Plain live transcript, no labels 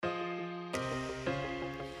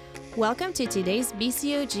Welcome to today's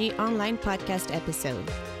BCOG online podcast episode.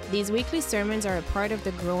 These weekly sermons are a part of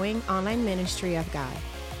the growing online ministry of God.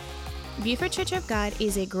 Buford Church of God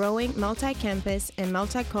is a growing multi-campus and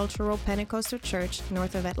multicultural Pentecostal church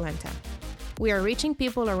north of Atlanta. We are reaching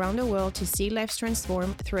people around the world to see lives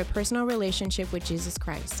transformed through a personal relationship with Jesus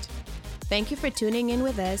Christ. Thank you for tuning in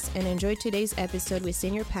with us and enjoy today's episode with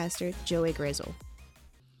Senior Pastor Joey Grizzle.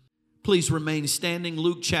 Please remain standing.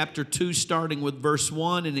 Luke chapter 2, starting with verse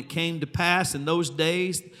 1. And it came to pass in those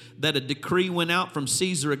days that a decree went out from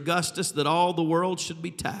Caesar Augustus that all the world should be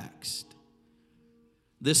taxed.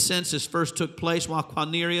 This census first took place while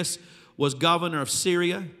Quirinius was governor of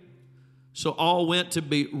Syria. So all went to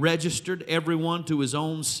be registered, everyone to his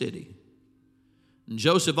own city. And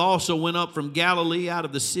Joseph also went up from Galilee out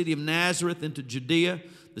of the city of Nazareth into Judea,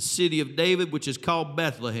 the city of David, which is called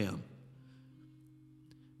Bethlehem,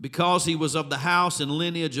 because he was of the house and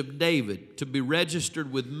lineage of David, to be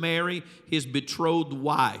registered with Mary, his betrothed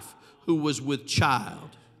wife, who was with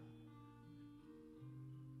child.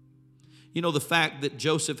 You know, the fact that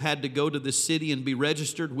Joseph had to go to the city and be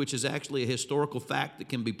registered, which is actually a historical fact that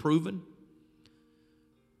can be proven,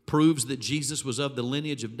 proves that Jesus was of the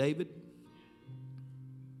lineage of David.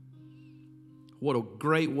 What a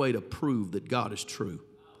great way to prove that God is true.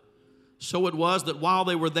 So it was that while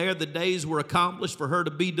they were there, the days were accomplished for her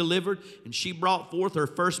to be delivered, and she brought forth her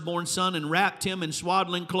firstborn son and wrapped him in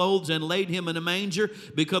swaddling clothes and laid him in a manger,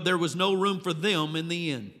 because there was no room for them in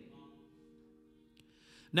the inn.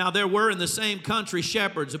 Now there were in the same country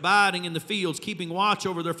shepherds abiding in the fields, keeping watch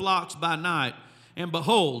over their flocks by night. And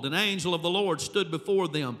behold, an angel of the Lord stood before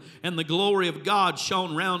them, and the glory of God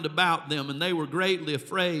shone round about them, and they were greatly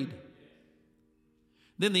afraid.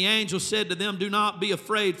 Then the angel said to them, "Do not be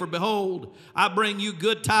afraid, for behold, I bring you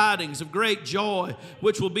good tidings of great joy,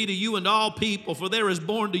 which will be to you and all people. For there is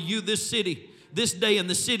born to you this day in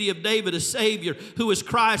the city of David, a Savior, who is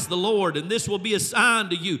Christ the Lord. And this will be a sign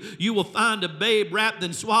to you. You will find a babe wrapped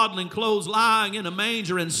in swaddling clothes, lying in a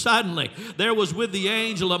manger." And suddenly there was with the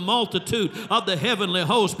angel a multitude of the heavenly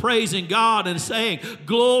host, praising God and saying,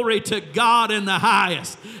 "Glory to God in the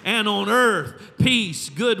highest, and on earth peace,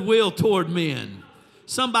 goodwill toward men."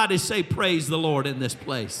 Somebody say, "Praise the Lord" in this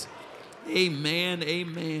place. Amen,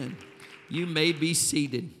 amen. You may be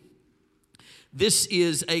seated. This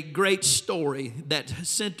is a great story that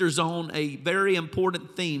centers on a very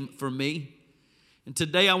important theme for me. And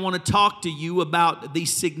today I want to talk to you about the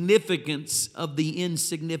significance of the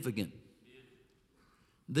insignificant.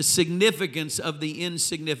 The significance of the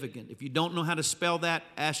insignificant. If you don't know how to spell that,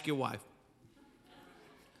 ask your wife.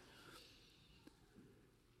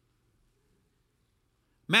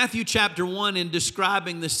 Matthew chapter 1, in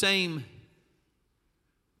describing the same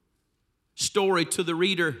story to the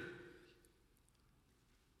reader,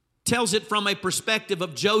 tells it from a perspective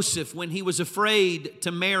of Joseph when he was afraid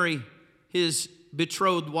to marry his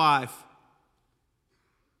betrothed wife.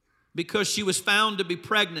 Because she was found to be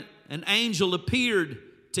pregnant, an angel appeared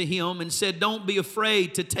to him and said, "Don't be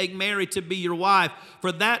afraid to take Mary to be your wife,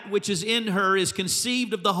 for that which is in her is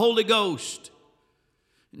conceived of the Holy Ghost.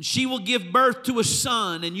 And she will give birth to a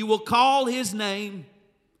son, and you will call his name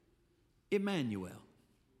Emmanuel."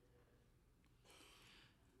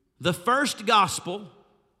 The first gospel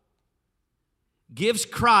gives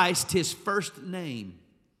Christ his first name.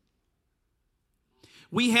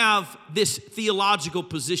 We have this theological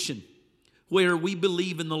position where we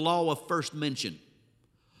believe in the law of first mention.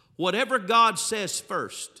 Whatever God says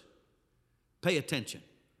first, pay attention.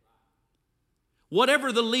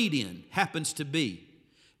 Whatever the lead-in happens to be,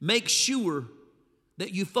 make sure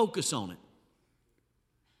that you focus on it.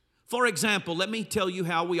 For example, let me tell you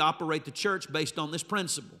how we operate the church based on this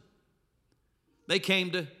principle. They came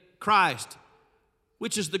to Christ,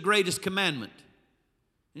 which is the greatest commandment.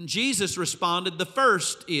 And Jesus responded, the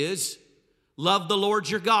first is, love the Lord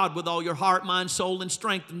your God with all your heart, mind, soul, and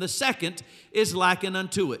strength. And the second is likened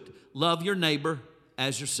unto it, love your neighbor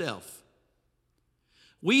as yourself.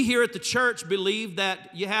 We here at the church believe that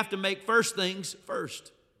you have to make first things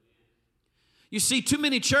first. You see, too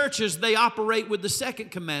many churches, they operate with the second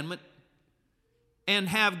commandment and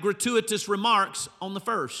have gratuitous remarks on the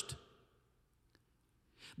first.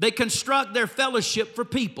 They construct their fellowship for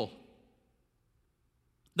people.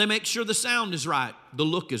 They make sure the sound is right, the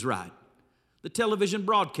look is right, the television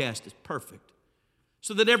broadcast is perfect,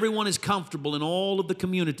 so that everyone is comfortable and all of the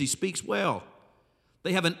community speaks well.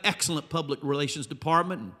 They have an excellent public relations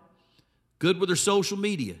department and good with their social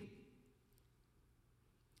media.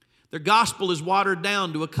 Their gospel is watered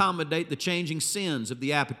down to accommodate the changing sins of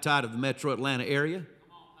the appetite of the metro Atlanta area.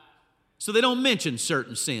 So they don't mention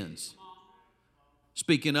certain sins.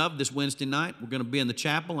 Speaking of, this Wednesday night, we're going to be in the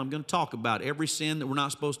chapel. I'm going to talk about every sin that we're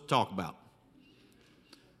not supposed to talk about.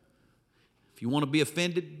 If you want to be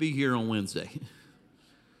offended, be here on Wednesday.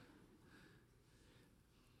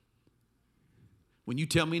 When you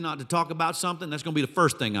tell me not to talk about something, that's going to be the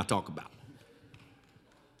first thing I talk about.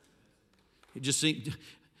 It just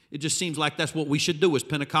seems like that's what we should do as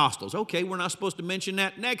Pentecostals. Okay, we're not supposed to mention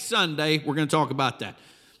that. Next Sunday, we're going to talk about that.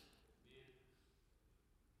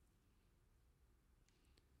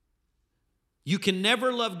 You can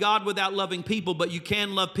never love God without loving people, but you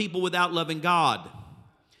can love people without loving God.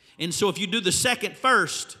 And so if you do the second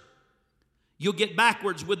first, you'll get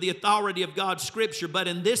backwards with the authority of God's Scripture. But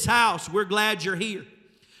in this house, we're glad you're here.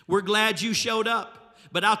 We're glad you showed up.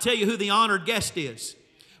 But I'll tell you who the honored guest is.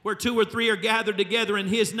 Where 2 or 3 are gathered together in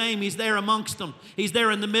His name, He's there amongst them. He's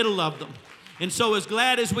there in the middle of them. And so as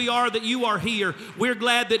glad as we are that you are here, we're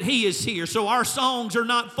glad that He is here. So our songs are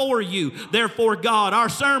not for you, they're for God. Our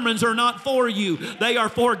sermons are not for you, they are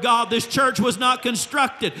for God. This church was not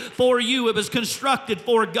constructed for you, it was constructed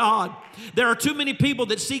for God. There are too many people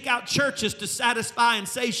that seek out churches to satisfy and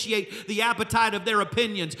satiate the appetite of their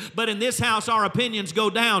opinions. But in this house, our opinions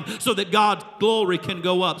go down so that God's glory can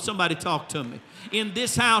go up. Somebody talk to me. In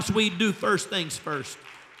this house, we do first things first.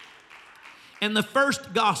 And the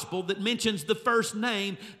first gospel that mentions the first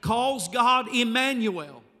name calls God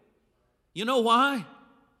Emmanuel. You know why?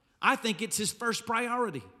 I think it's His first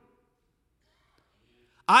priority.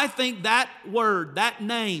 I think that word, that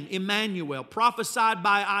name, Emmanuel, prophesied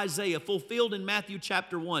by Isaiah, fulfilled in Matthew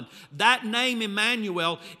chapter 1, that name,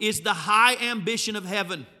 Emmanuel, is the high ambition of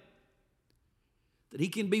heaven, that He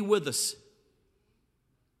can be with us.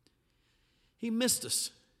 He missed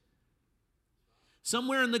us.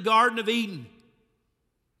 Somewhere in the Garden of Eden,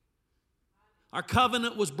 our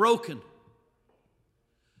covenant was broken.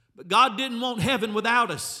 But God didn't want heaven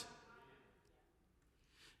without us.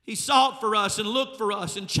 He sought for us and looked for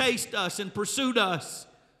us and chased us and pursued us.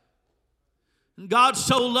 And God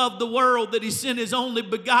so loved the world that He sent His only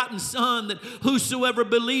begotten Son, that whosoever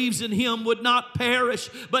believes in Him would not perish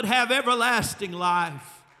but have everlasting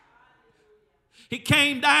life. He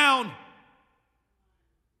came down.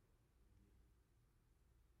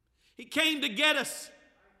 He came to get us.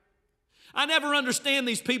 I never understand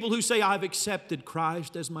these people who say, I've accepted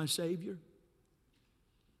Christ as my Savior.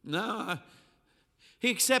 No, He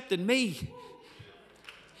accepted me.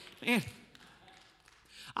 Man,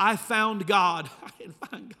 I found God. I didn't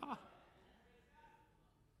find God.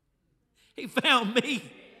 He found me.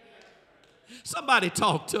 Somebody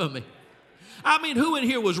talk to me. I mean, who in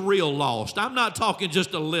here was real lost? I'm not talking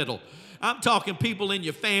just a little. I'm talking people in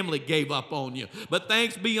your family gave up on you. But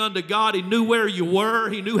thanks be unto God, He knew where you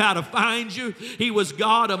were. He knew how to find you. He was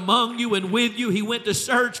God among you and with you. He went to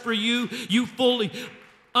search for you. You fully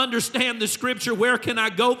understand the Scripture. Where can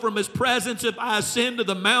I go from His presence? If I ascend to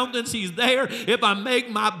the mountains, He's there. If I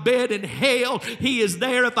make my bed in hell, He is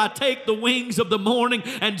there. If I take the wings of the morning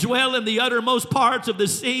and dwell in the uttermost parts of the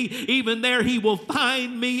sea, even there He will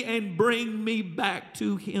find me and bring me back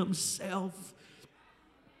to Himself.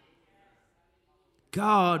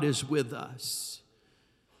 God is with us.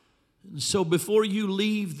 And so before you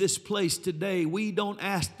leave this place today, we don't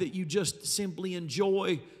ask that you just simply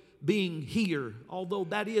enjoy being here, although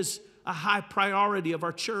that is a high priority of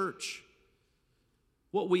our church.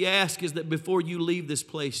 What we ask is that before you leave this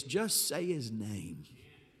place, just say His name.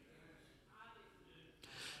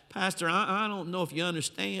 Pastor, I don't know if you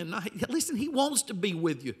understand. Listen, He wants to be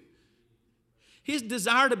with you. His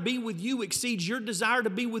desire to be with you exceeds your desire to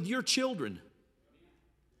be with your children.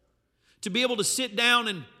 To be able to sit down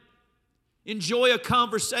and enjoy a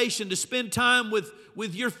conversation, to spend time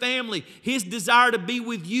with your family. His desire to be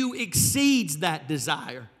with you exceeds that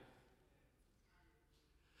desire.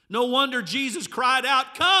 No wonder Jesus cried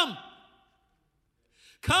out, "Come,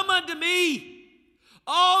 come unto me,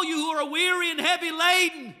 all you who are weary and heavy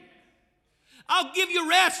laden. I'll give you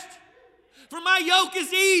rest, for my yoke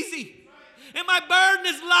is easy and my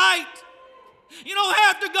burden is light." You don't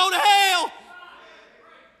have to go to hell.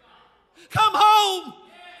 Come home.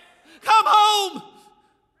 Come home.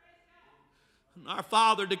 And our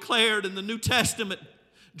Father declared in the New Testament,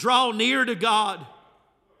 draw near to God,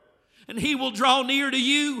 and He will draw near to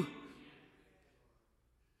you.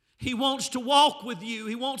 He wants to walk with you.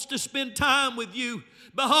 He wants to spend time with you.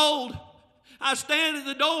 Behold, I stand at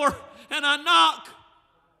the door and I knock.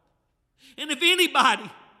 And if anybody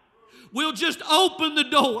will just open the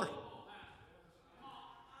door,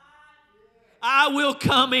 I will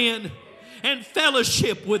come in and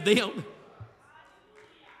fellowship with them.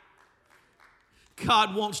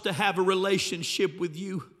 God wants to have a relationship with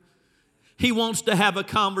you. He wants to have a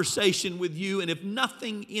conversation with you. And if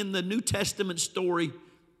nothing in the New Testament story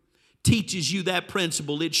teaches you that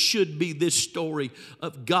principle, it should be this story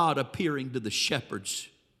of God appearing to the shepherds.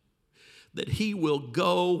 That He will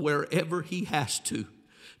go wherever He has to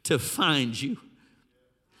find you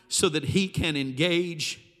so that He can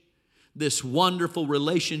engage this wonderful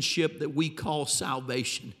relationship that we call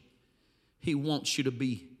salvation. He wants you to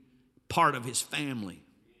be part of His family.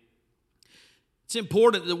 It's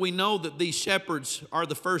important that we know that these shepherds are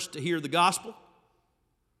the first to hear the gospel.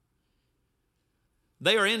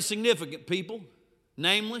 They are insignificant people,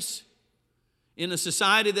 nameless, in a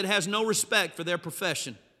society that has no respect for their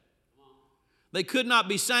profession. They could not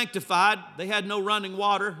be sanctified. They had no running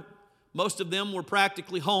water. Most of them were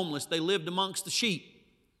practically homeless. They lived amongst the sheep.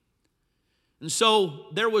 And so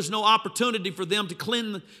there was no opportunity for them to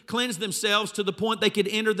cleanse themselves to the point they could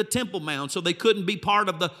enter the Temple Mount, so they couldn't be part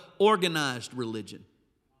of the organized religion.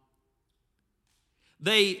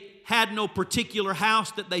 They had no particular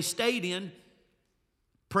house that they stayed in,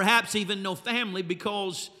 perhaps even no family,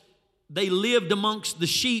 because they lived amongst the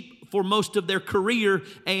sheep for most of their career,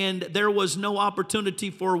 and there was no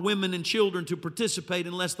opportunity for women and children to participate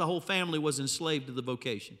unless the whole family was enslaved to the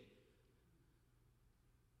vocation.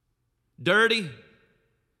 Dirty,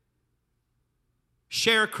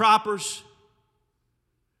 sharecroppers,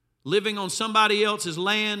 living on somebody else's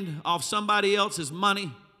land, off somebody else's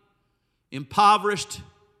money, impoverished,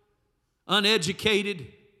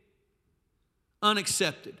 uneducated,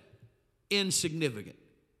 unaccepted, insignificant.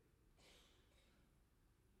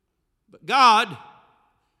 But God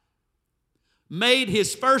made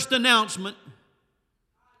His first announcement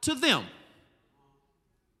to them.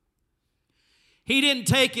 He didn't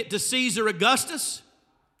take it to Caesar Augustus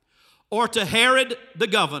or to Herod the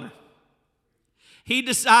governor. He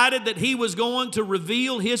decided that He was going to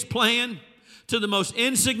reveal His plan to the most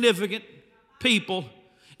insignificant people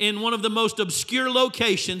in one of the most obscure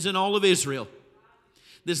locations in all of Israel.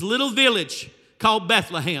 This little village called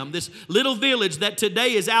Bethlehem, this little village that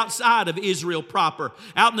today is outside of Israel proper,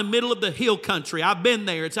 out in the middle of the hill country. I've been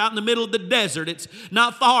there. It's out in the middle of the desert. It's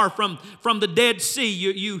not far from the Dead Sea.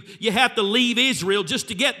 You have to leave Israel just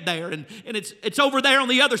to get there, and it's over there on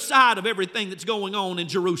the other side of everything that's going on in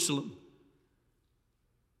Jerusalem.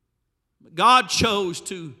 God chose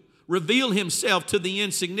to reveal Himself to the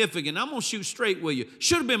insignificant. I'm going to shoot straight with you.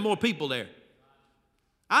 Should have been more people there.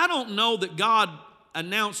 I don't know that God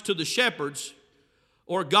announced to the shepherds,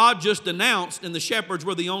 or God just announced and the shepherds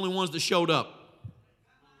were the only ones that showed up.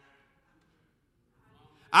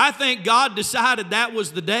 I think God decided that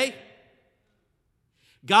was the day.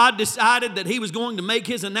 God decided that He was going to make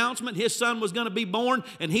His announcement. His Son was going to be born,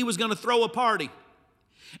 and He was going to throw a party.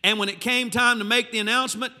 And when it came time to make the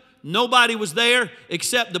announcement, nobody was there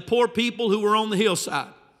except the poor people who were on the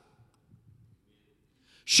hillside.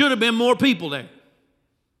 Should have been more people there.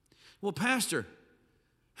 Well, Pastor,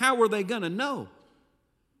 how were they going to know?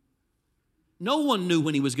 No one knew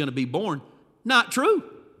when He was going to be born. Not true.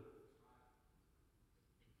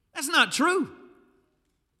 That's not true.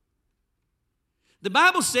 The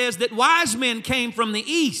Bible says that wise men came from the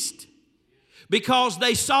east because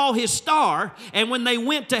they saw His star, and when they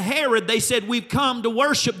went to Herod, they said, "We've come to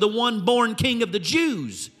worship the one born King of the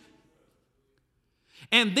Jews."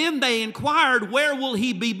 And then they inquired, "Where will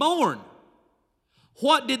He be born?"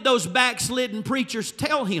 What did those backslidden preachers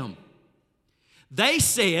tell him? They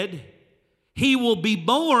said, "He will be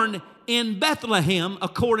born in Bethlehem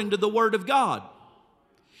according to the Word of God."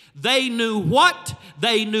 They knew what,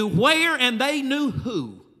 they knew where, and they knew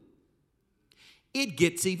who. It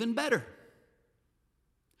gets even better.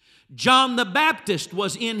 John the Baptist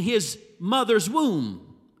was in his mother's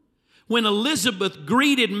womb when Elizabeth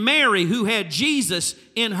greeted Mary, who had Jesus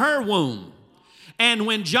in her womb. And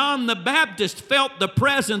when John the Baptist felt the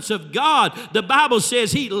presence of God, the Bible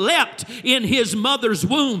says he leapt in his mother's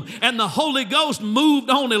womb, and the Holy Ghost moved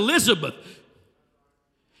on Elizabeth.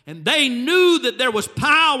 And they knew that there was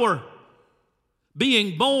power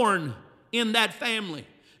being born in that family.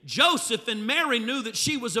 Joseph and Mary knew that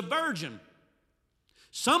she was a virgin.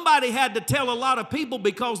 Somebody had to tell a lot of people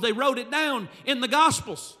because they wrote it down in the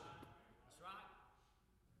Gospels.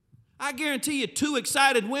 I guarantee you, 2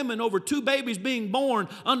 excited women over 2 babies being born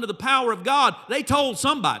under the power of God, they told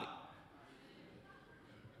somebody.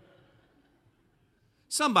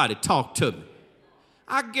 Somebody talked to me.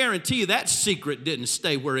 I guarantee you that secret didn't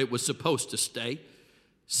stay where it was supposed to stay.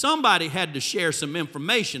 Somebody had to share some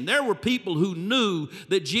information. There were people who knew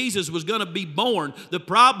that Jesus was going to be born. The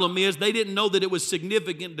problem is they didn't know that it was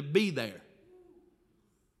significant to be there.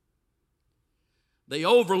 They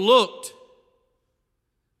overlooked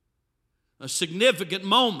a significant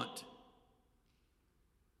moment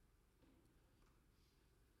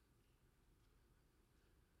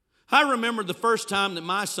I remember the first time that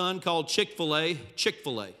my son called Chick-fil-A,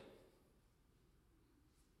 Chick-fil-A.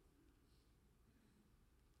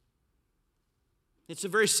 It's a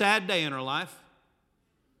very sad day in our life.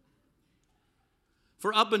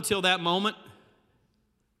 For up until that moment,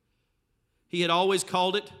 he had always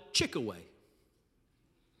called it Chick-a-way.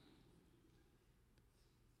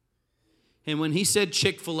 And when he said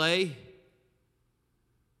Chick-fil-A,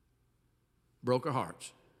 broke our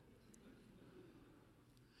hearts.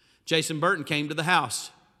 Jason Burton came to the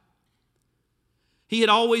house. He had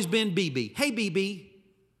always been BB. Hey, BB.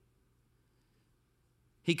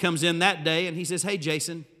 He comes in that day and he says, hey,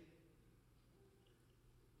 Jason,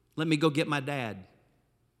 let me go get my dad.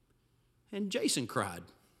 And Jason cried.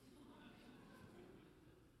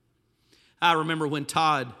 I remember when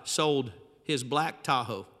Todd sold his black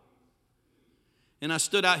Tahoe. And I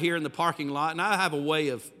stood out here in the parking lot, and I have a way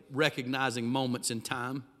of recognizing moments in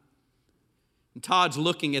time. And Todd's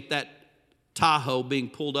looking at that Tahoe being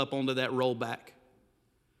pulled up onto that rollback.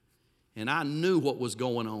 And I knew what was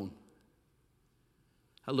going on.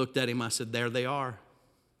 I looked at him, I said, there they are.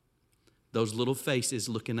 Those little faces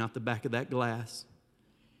looking out the back of that glass.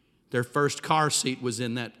 Their first car seat was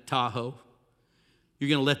in that Tahoe. You're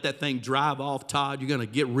going to let that thing drive off, Todd. You're going to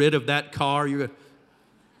get rid of that car. He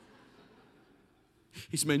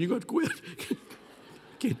said, man, you're going to quit. I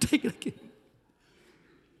can't take it. I can't.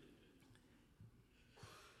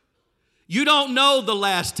 You don't know the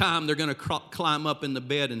last time they're going to climb up in the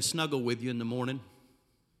bed and snuggle with you in the morning.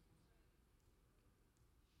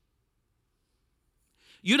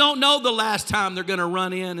 You don't know the last time they're going to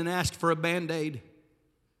run in and ask for a Band-Aid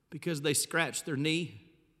because they scratched their knee.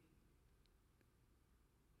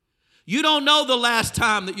 You don't know the last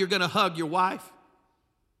time that you're going to hug your wife.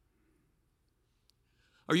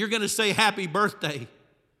 Or you're going to say happy birthday.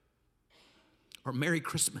 Or Merry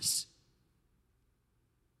Christmas.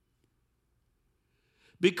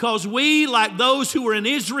 Because we, like those who were in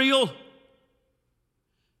Israel,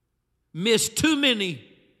 miss too many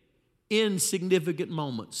insignificant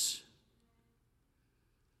moments.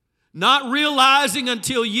 Not realizing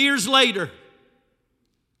until years later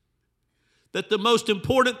that the most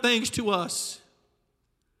important things to us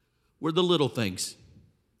were the little things.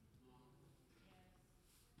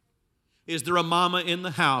 Is there a mama in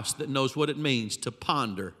the house that knows what it means to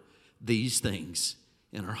ponder these things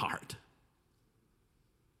in her heart?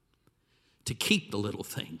 To keep the little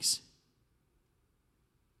things.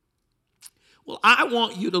 Well, I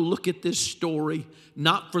want you to look at this story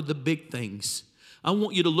not for the big things. I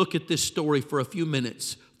want you to look at this story for a few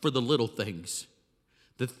minutes for the little things.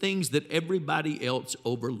 The things that everybody else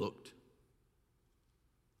overlooked.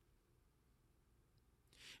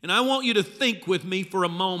 And I want you to think with me for a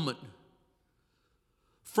moment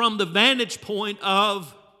from the vantage point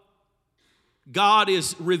of God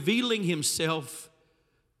is revealing himself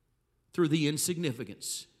through the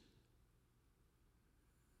insignificance.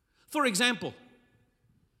 For example,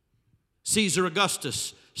 Caesar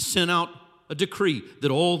Augustus sent out a decree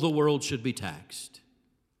that all the world should be taxed.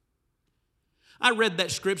 I read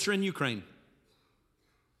that scripture in Ukraine.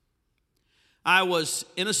 I was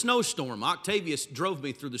in a snowstorm. Octavius drove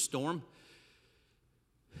me through the storm,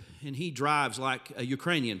 and he drives like a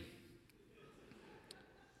Ukrainian.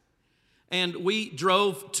 And we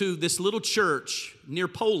drove to this little church near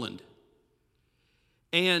Poland.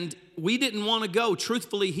 And we didn't want to go.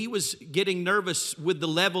 Truthfully, he was getting nervous with the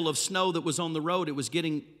level of snow that was on the road. It was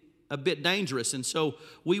getting a bit dangerous. And so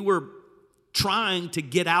we were trying to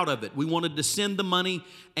get out of it. We wanted to send the money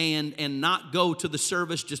and not go to the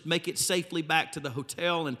service, just make it safely back to the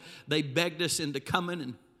hotel. And they begged us into coming.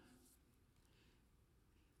 And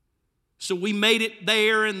so we made it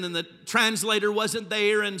there, and then the translator wasn't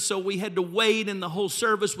there, and so we had to wait, and the whole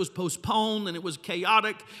service was postponed, and it was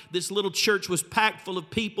chaotic. This little church was packed full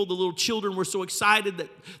of people. The little children were so excited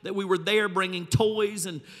that we were there bringing toys,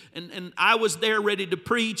 and I was there ready to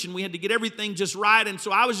preach, and we had to get everything just right, and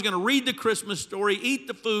so I was going to read the Christmas story, eat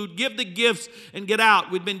the food, give the gifts, and get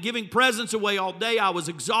out. We'd been giving presents away all day. I was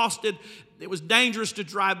exhausted. It was dangerous to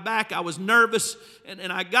drive back. I was nervous.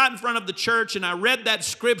 And I got in front of the church and I read that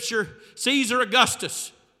scripture, Caesar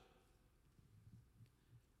Augustus.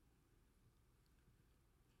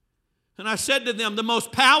 And I said to them, the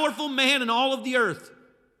most powerful man in all of the earth,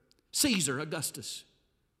 Caesar Augustus.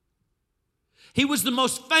 He was the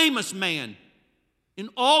most famous man in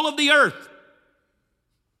all of the earth.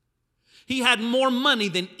 He had more money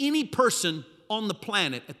than any person on the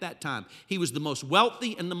planet at that time. He was the most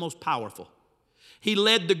wealthy and the most powerful. He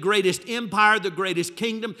led the greatest empire, the greatest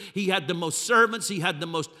kingdom. He had the most servants. He had the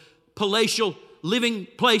most palatial living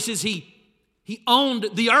places. He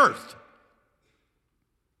owned the earth.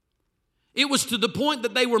 It was to the point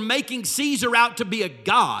that they were making Caesar out to be a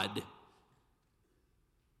god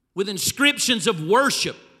with inscriptions of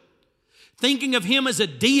worship, thinking of him as a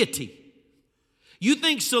deity. You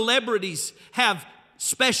think celebrities have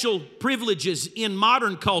special privileges in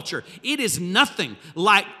modern culture? It is nothing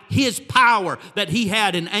like his power that he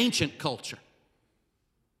had in ancient culture.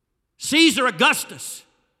 Caesar Augustus.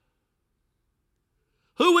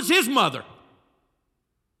 Who was his mother?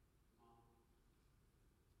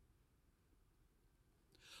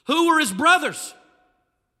 Who were his brothers?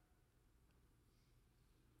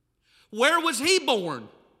 Where was he born?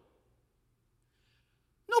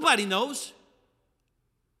 Nobody knows.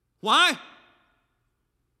 Why?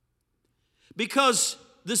 Because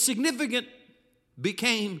the significant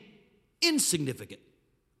became insignificant.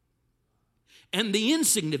 And the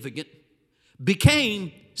insignificant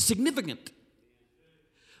became significant.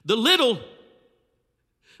 The little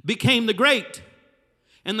became the great,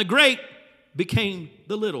 and the great became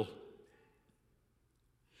the little.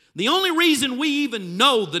 The only reason we even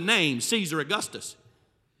know the name Caesar Augustus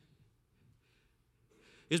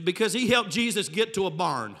is because he helped Jesus get to a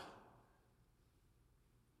barn.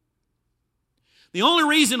 The only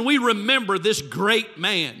reason we remember this great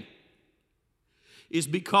man is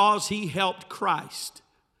because he helped Christ,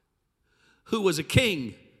 who was a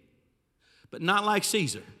king, but not like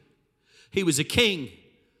Caesar. He was a king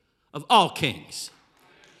of all kings.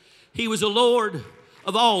 He was a Lord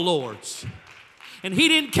of all lords. And he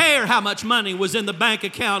didn't care how much money was in the bank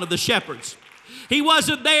account of the shepherds. He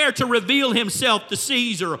wasn't there to reveal himself to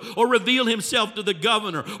Caesar or reveal himself to the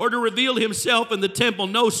governor or to reveal himself in the temple.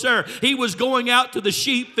 No, sir. He was going out to the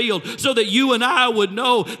sheep field so that you and I would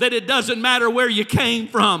know that it doesn't matter where you came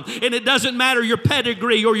from and it doesn't matter your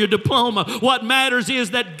pedigree or your diploma. What matters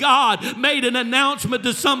is that God made an announcement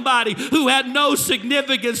to somebody who had no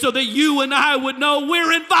significance so that you and I would know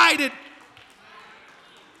we're invited.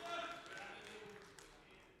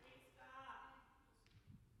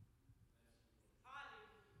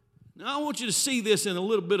 Now, I want you to see this in a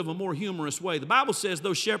little bit of a more humorous way. The Bible says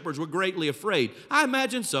those shepherds were greatly afraid. I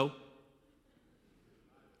imagine so.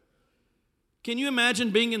 Can you imagine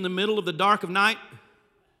being in the middle of the dark of night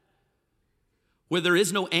where there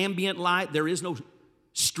is no ambient light, there is no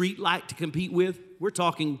street light to compete with? We're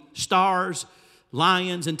talking stars,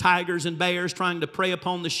 lions and tigers and bears trying to prey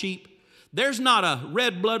upon the sheep. There's not a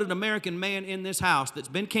red-blooded American man in this house that's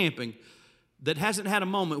been camping that hasn't had a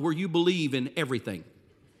moment where you believe in everything.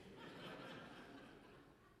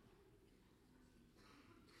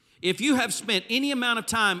 If you have spent any amount of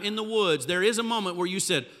time in the woods, there is a moment where you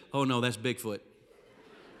said, oh no, that's Bigfoot.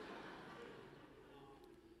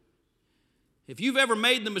 If you've ever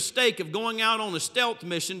made the mistake of going out on a stealth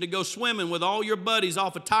mission to go swimming with all your buddies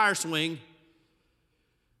off a tire swing,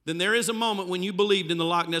 then there is a moment when you believed in the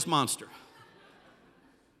Loch Ness Monster.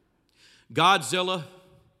 Godzilla,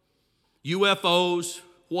 UFOs,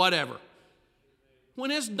 whatever.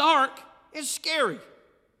 When it's dark, it's scary.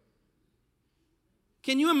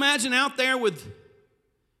 Can you imagine out there with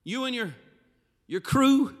you and your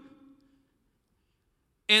crew,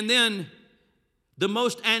 and then the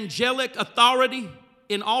most angelic authority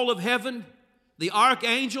in all of heaven, the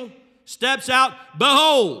archangel, steps out,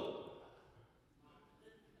 behold.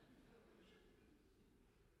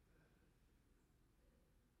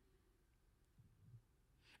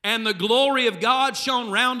 And the glory of God shone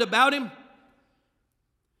round about him.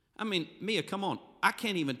 I mean, Mia, come on. I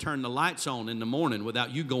can't even turn the lights on in the morning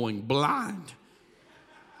without you going blind.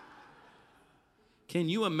 Can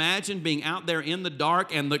you imagine being out there in the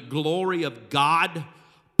dark and the glory of God?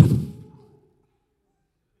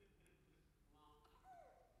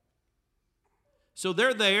 So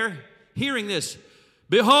they're there hearing this.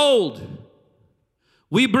 Behold,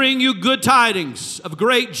 we bring you good tidings of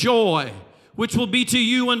great joy, which will be to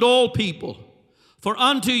you and all people. For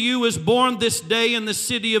unto you is born this day in the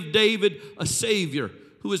city of David a Savior,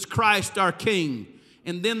 who is Christ our King.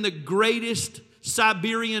 And then the greatest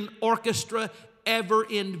Siberian orchestra ever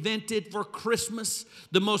invented for Christmas,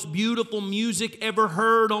 the most beautiful music ever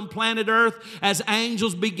heard on planet Earth, as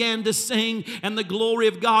angels began to sing and the glory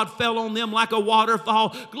of God fell on them like a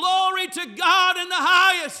waterfall. Glory to God in the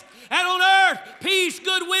highest, and on earth peace,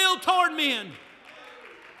 goodwill toward men.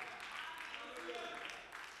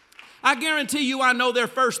 I guarantee you I know their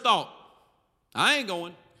first thought. I ain't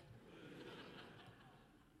going.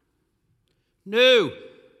 No,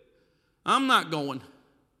 I'm not going.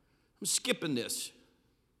 I'm skipping this.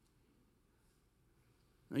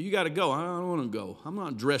 Now you got to go. I don't want to go. I'm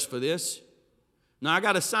not dressed for this. Now I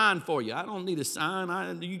got a sign for you. I don't need a sign.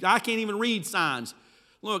 I can't even read signs.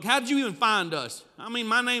 Look, how did you even find us? I mean,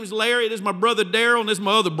 my name's Larry, this is my brother Daryl, and this is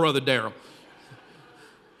my other brother Daryl.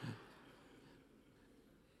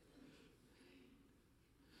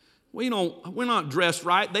 We're not dressed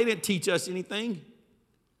right. They didn't teach us anything.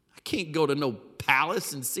 I can't go to no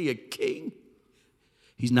palace and see a king.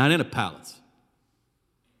 He's not in a palace.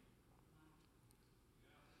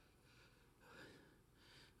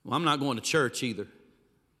 Well, I'm not going to church either.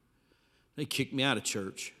 They kicked me out of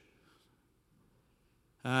church.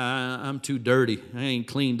 I'm too dirty. I ain't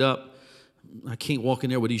cleaned up. I can't walk in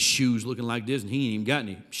there with these shoes looking like this, and he ain't even got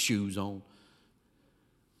any shoes on.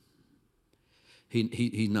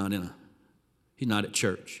 He's not at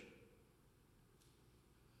church.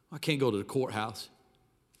 I can't go to the courthouse.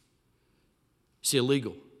 It's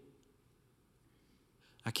illegal.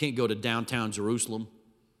 I can't go to downtown Jerusalem.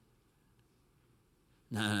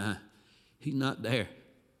 Nah, he's not there.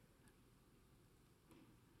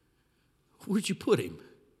 Where'd you put him?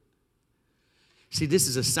 See, this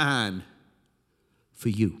is a sign for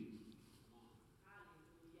you.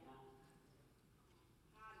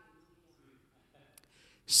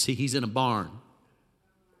 See, he's in a barn.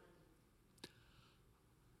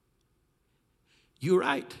 You're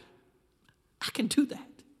right. I can do that.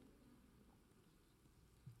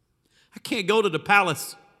 I can't go to the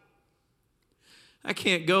palace. I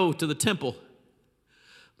can't go to the temple.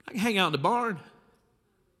 I can hang out in the barn.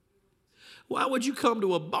 Why would you come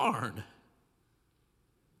to a barn?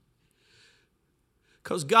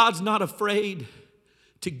 Because God's not afraid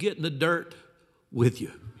to get in the dirt with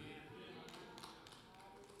you.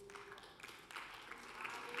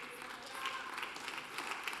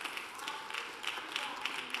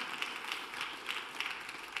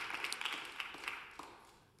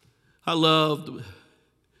 I loved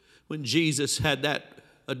when Jesus had that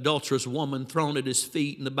adulterous woman thrown at his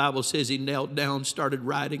feet, and the Bible says he knelt down, started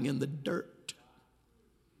writing in the dirt.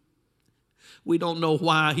 We don't know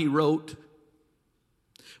why he wrote.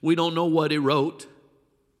 We don't know what he wrote,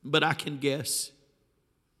 but I can guess.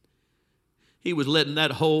 He was letting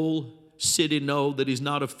that whole city know that he's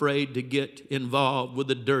not afraid to get involved with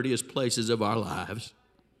the dirtiest places of our lives.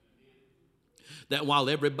 That while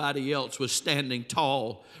everybody else was standing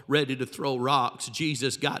tall, ready to throw rocks,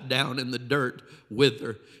 Jesus got down in the dirt with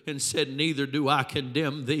her and said, "Neither do I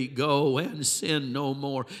condemn thee. Go and sin no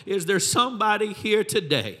more." Is there somebody here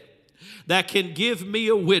today that can give me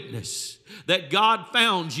a witness that God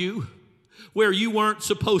found you where you weren't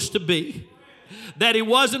supposed to be? That he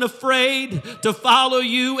wasn't afraid to follow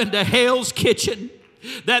you into hell's kitchen?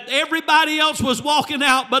 That everybody else was walking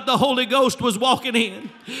out, but the Holy Ghost was walking in.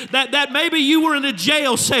 That maybe you were in a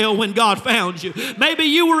jail cell when God found you. Maybe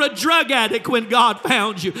you were a drug addict when God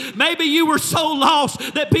found you. Maybe you were so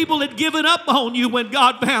lost that people had given up on you when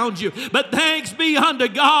God found you. But thanks be unto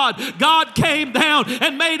God, God came down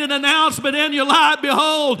and made an announcement in your life.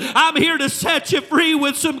 Behold, I'm here to set you free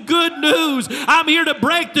with some good news. I'm here to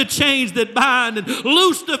break the chains that bind and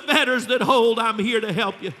loose the fetters that hold. I'm here to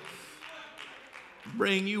help you.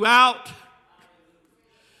 Bring you out.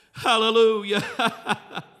 Hallelujah.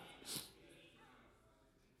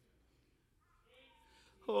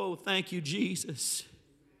 Oh, thank you, Jesus.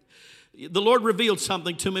 The Lord revealed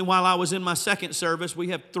something to me while I was in my second service. We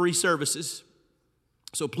have 3 services,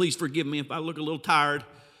 so please forgive me if I look a little tired.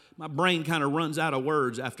 My brain kind of runs out of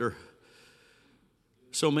words after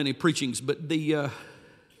so many preachings. But I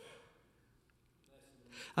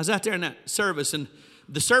was out there in that service, and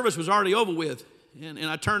the service was already over with. And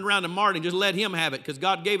I turned around to Marty and just let him have it because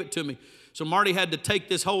God gave it to me. So Marty had to take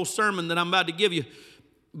this whole sermon that I'm about to give you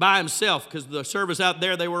by himself because the service out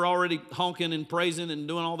there, they were already honking and praising and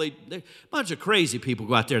doing all a bunch of crazy people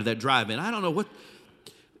go out there that drive in. I don't know what.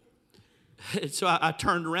 So I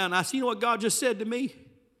turned around and I said, you know what God just said to me?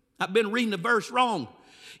 I've been reading the verse wrong.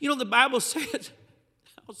 You know, the Bible says,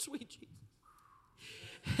 oh, sweet Jesus.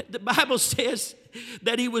 The Bible says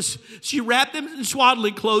that she wrapped him in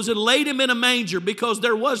swaddling clothes and laid him in a manger because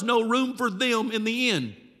there was no room for them in the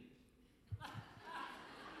inn.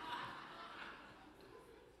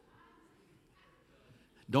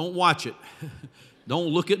 Don't watch it. Don't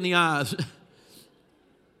look it in the eyes.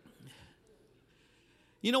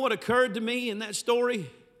 You know what occurred to me in that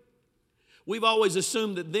story? We've always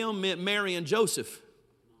assumed that them meant Mary and Joseph.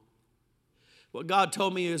 What God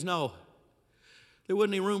told me is no. There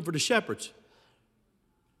wasn't any room for the shepherds.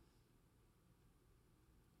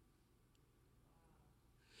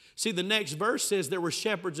 See, the next verse says there were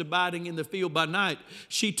shepherds abiding in the field by night.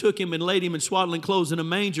 She took him and laid him in swaddling clothes in a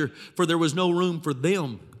manger, for there was no room for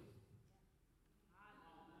them.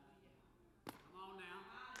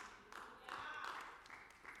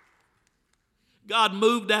 God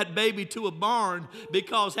moved that baby to a barn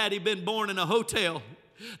because had he been born in a hotel,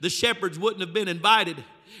 the shepherds wouldn't have been invited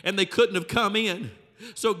and they couldn't have come in.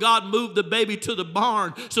 So God moved the baby to the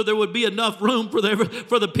barn so there would be enough room for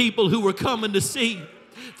the people who were coming to see,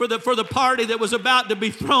 for the party that was about to be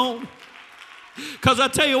thrown. Because I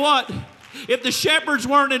tell you what, if the shepherds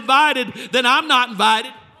weren't invited, then I'm not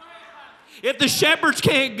invited. If the shepherds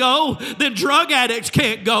can't go, then drug addicts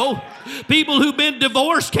can't go. People who've been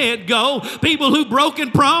divorced can't go. People who've broken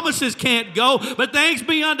promises can't go. But thanks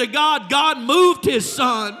be unto God, God moved his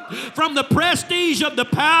son from the prestige of the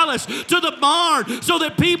palace to the barn so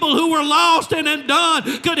that people who were lost and undone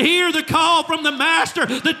could hear the call from the master.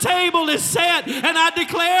 The table is set, and I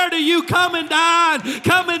declare to you, come and dine,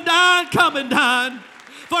 come and dine, come and dine.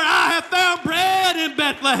 For I have found bread in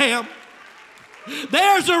Bethlehem.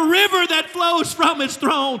 There's a river that flows from his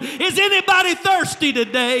throne. Is anybody thirsty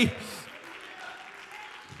today?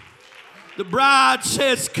 The bride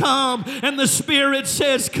says, come, and the Spirit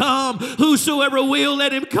says, come. Whosoever will,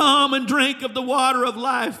 let him come and drink of the water of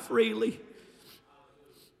life freely.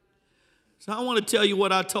 So I want to tell you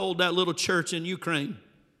what I told that little church in Ukraine.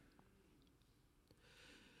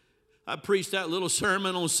 I preached that little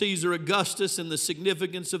sermon on Caesar Augustus and the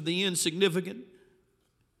significance of the insignificant.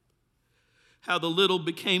 How the little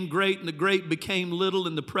became great and the great became little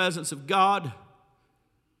in the presence of God.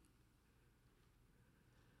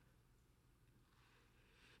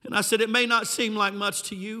 And I said, it may not seem like much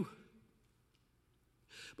to you,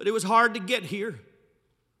 but it was hard to get here.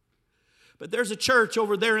 But there's a church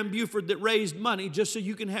over there in Buford that raised money just so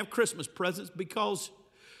you can have Christmas presents because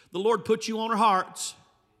the Lord put you on our hearts.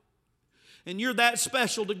 And you're that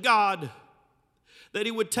special to God that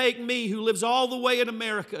he would take me who lives all the way in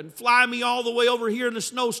America and fly me all the way over here in a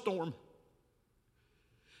snowstorm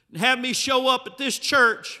and have me show up at this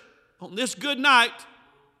church on this good night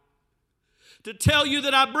to tell you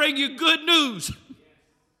that I bring you good news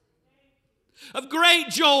of great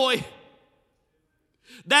joy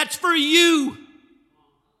that's for you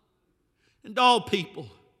and all people.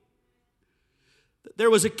 That there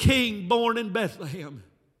was a king born in Bethlehem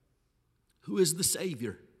who is the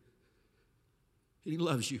Savior. And he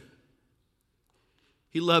loves you.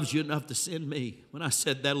 He loves you enough to send me. When I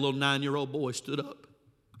said that, a little 9-year-old boy stood up.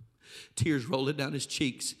 Tears rolling down his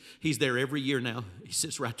cheeks. He's there every year now. He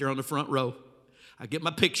sits right there on the front row. I get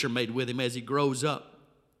my picture made with him as he grows up.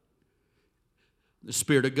 The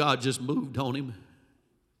Spirit of God just moved on him.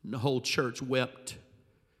 And the whole church wept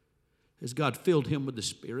as God filled him with the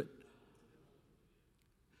Spirit.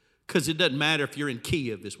 Because it doesn't matter if you're in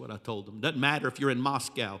Kiev, is what I told them. It doesn't matter if you're in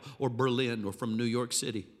Moscow or Berlin or from New York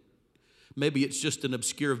City. Maybe it's just an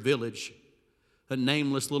obscure village, a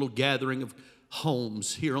nameless little gathering of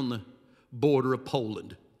homes here on the border of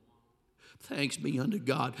Poland. Thanks be unto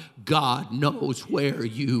God. God knows where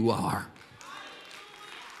you are.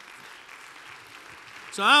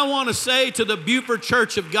 So I want to say to the Buford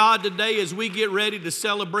Church of God today as we get ready to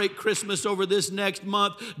celebrate Christmas over this next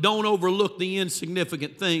month, don't overlook the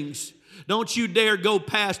insignificant things. Don't you dare go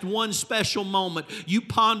past one special moment. You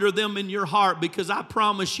ponder them in your heart because I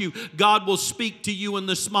promise you, God will speak to you in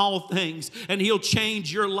the small things and he'll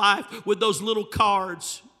change your life with those little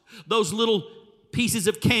cards, those little pieces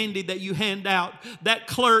of candy that you hand out, that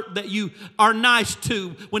clerk that you are nice to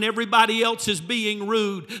when everybody else is being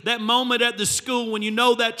rude, that moment at the school when you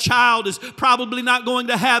know that child is probably not going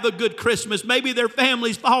to have a good Christmas. Maybe their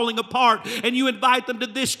family's falling apart and you invite them to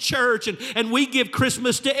this church and we give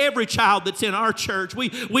Christmas to every child that's in our church.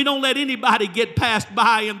 We don't let anybody get passed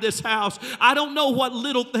by in this house. I don't know what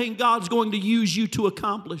little thing God's going to use you to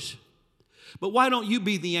accomplish, but why don't you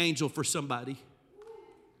be the angel for somebody?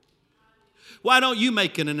 Why don't you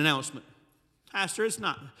make an announcement? Pastor, it's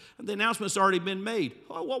not. The announcement's already been made.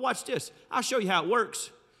 Oh, well, watch this. I'll show you how it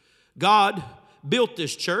works. God built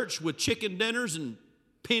this church with chicken dinners and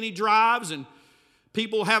penny drives and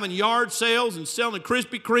people having yard sales and selling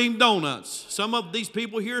Krispy Kreme donuts. Some of these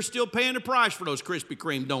people here are still paying the price for those Krispy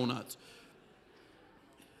Kreme donuts.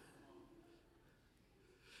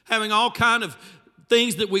 Having all kind of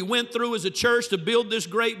things that we went through as a church to build this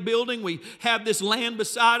great building. We have this land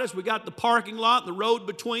beside us. We got the parking lot, the road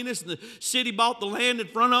between us, and the city bought the land in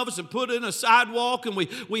front of us and put in a sidewalk, and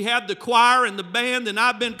we have the choir and the band, and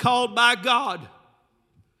I've been called by God.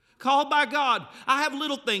 Called by God. I have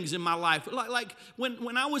little things in my life, like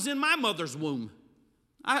when I was in my mother's womb.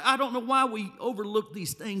 I don't know why we overlook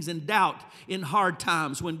these things and doubt in hard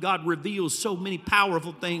times when God reveals so many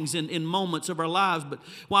powerful things in moments of our lives. But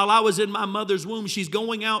while I was in my mother's womb, she's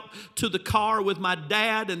going out to the car with my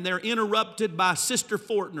dad, and they're interrupted by Sister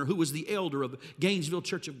Fortner, who was the elder of Gainesville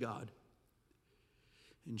Church of God.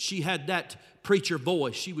 And she had that preacher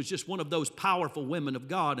voice. She was just one of those powerful women of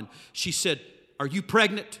God. And she said, "Are you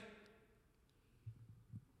pregnant?"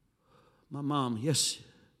 My mom, "Yes,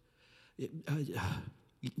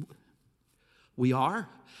 we are."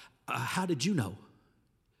 "How did you know?"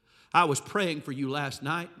 "I was praying for you last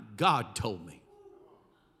night. God told me."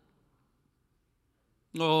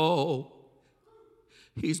 Oh,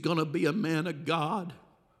 he's going to be a man of God.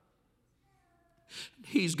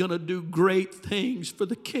 He's going to do great things for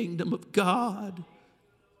the kingdom of God.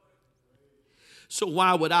 So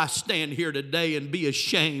why would I stand here today and be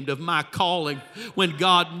ashamed of my calling when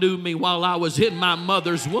God knew me while I was in my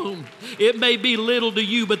mother's womb? It may be little to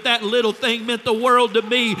you, but that little thing meant the world to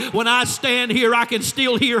me. When I stand here, I can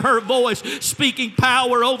still hear her voice speaking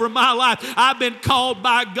power over my life. I've been called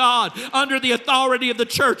by God under the authority of the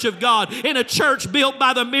church of God, in a church built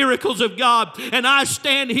by the miracles of God. And I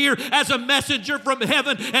stand here as a messenger from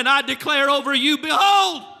heaven, and I declare over you,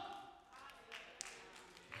 behold,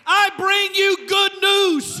 I bring you good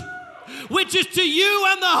news, which is to you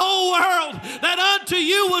and the whole world, that unto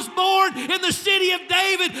you was born in the city of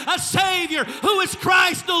David a Savior, who is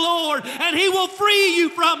Christ the Lord, and He will free you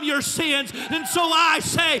from your sins. And so I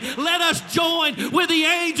say, let us join with the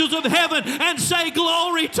angels of heaven and say,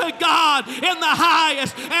 glory to God in the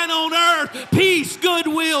highest, and on earth peace,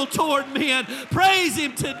 goodwill toward men. Praise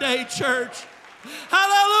Him today, church.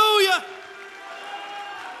 Hallelujah.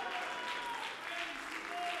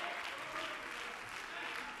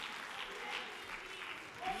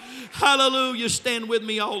 Hallelujah. Stand with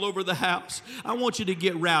me all over the house. I want you to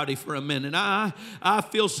get rowdy for a minute. I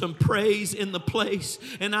feel some praise in the place,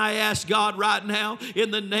 and I ask God right now in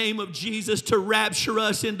the name of Jesus to rapture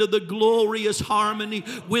us into the glorious harmony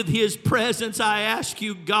with His presence. I ask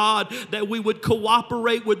you, God, that we would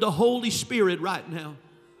cooperate with the Holy Spirit right now.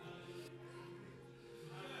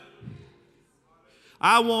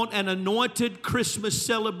 I want an anointed Christmas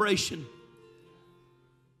celebration.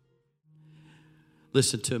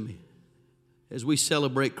 Listen to me. As we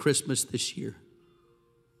celebrate Christmas this year,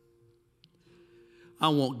 I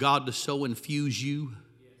want God to so infuse you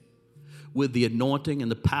with the anointing and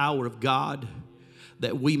the power of God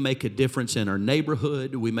that we make a difference in our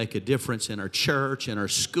neighborhood, we make a difference in our church, in our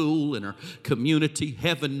school, in our community.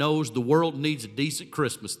 Heaven knows the world needs a decent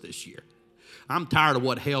Christmas this year. I'm tired of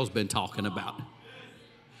what hell's been talking about.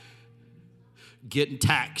 Getting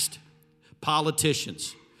taxed,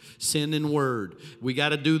 politicians, sending word. We got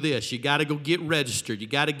to do this. You got to go get registered. You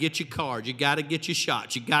got to get your card. You got to get your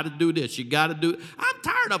shots. You got to do this. You got to do it. I'm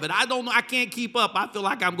tired of it. I don't know. I can't keep up. I feel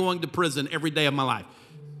like I'm going to prison every day of my life.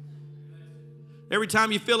 Every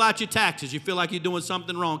time you fill out your taxes, you feel like you're doing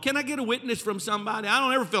something wrong. Can I get a witness from somebody? I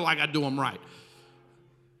don't ever feel like I do them right.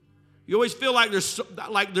 You always feel like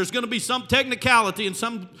there's going to be some technicality and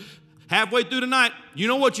some halfway through the night. You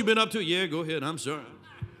know what you've been up to? Yeah, go ahead. I'm sorry.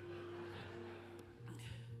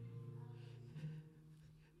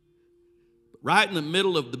 Right in the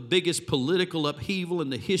middle of the biggest political upheaval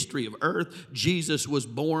in the history of earth, Jesus was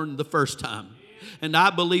born the first time. And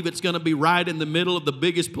I believe it's going to be right in the middle of the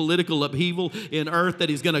biggest political upheaval in earth that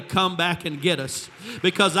He's going to come back and get us.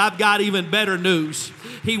 Because I've got even better news.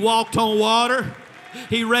 He walked on water.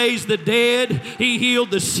 He raised the dead. He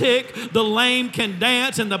healed the sick. The lame can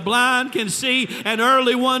dance and the blind can see. And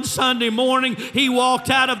early one Sunday morning, He walked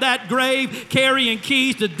out of that grave carrying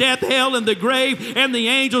keys to death, hell, and the grave. And the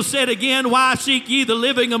angel said again, why seek ye the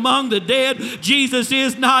living among the dead? Jesus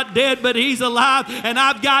is not dead, but He's alive. And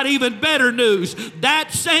I've got even better news.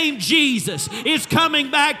 That same Jesus is coming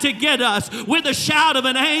back to get us with the shout of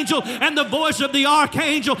an angel and the voice of the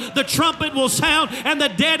archangel. The trumpet will sound and the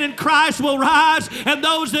dead in Christ will rise. And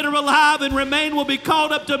those that are alive and remain will be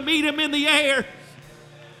called up to meet Him in the air.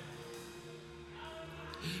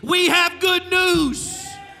 We have good news.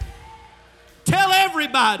 Tell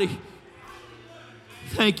everybody.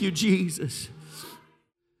 Thank you, Jesus.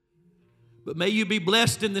 But may you be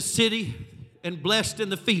blessed in the city and blessed in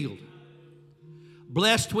the field.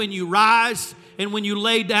 Blessed when you rise and when you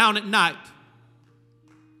lay down at night.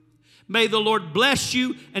 May the Lord bless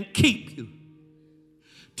you and keep you.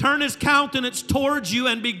 Turn His countenance towards you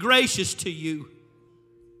and be gracious to you.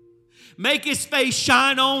 Make His face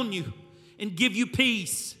shine on you and give you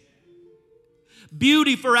peace.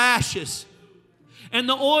 Beauty for ashes and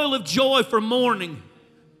the oil of joy for mourning.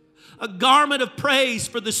 A garment of praise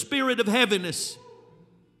for the spirit of heaviness.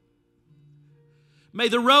 May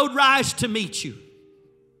the road rise to meet you.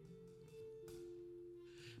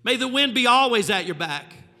 May the wind be always at your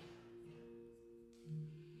back.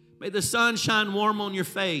 May the sun shine warm on your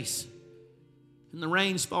face and the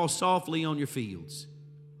rains fall softly on your fields.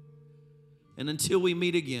 And until we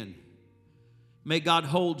meet again, May God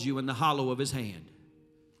hold you in the hollow of his hand.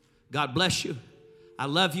 God bless you. I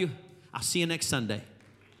love you. I'll see you next Sunday.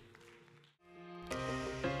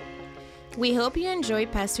 We hope you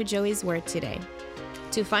enjoyed Pastor Joey's word today.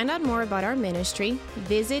 To find out more about our ministry,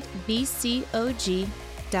 visit bcog.me.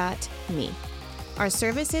 Our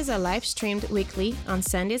services are live streamed weekly on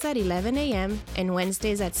Sundays at 11 a.m. and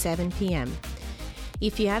Wednesdays at 7 p.m.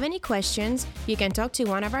 If you have any questions, you can talk to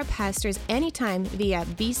one of our pastors anytime via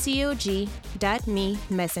bcog.me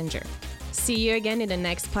messenger. See you again in the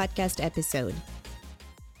next podcast episode.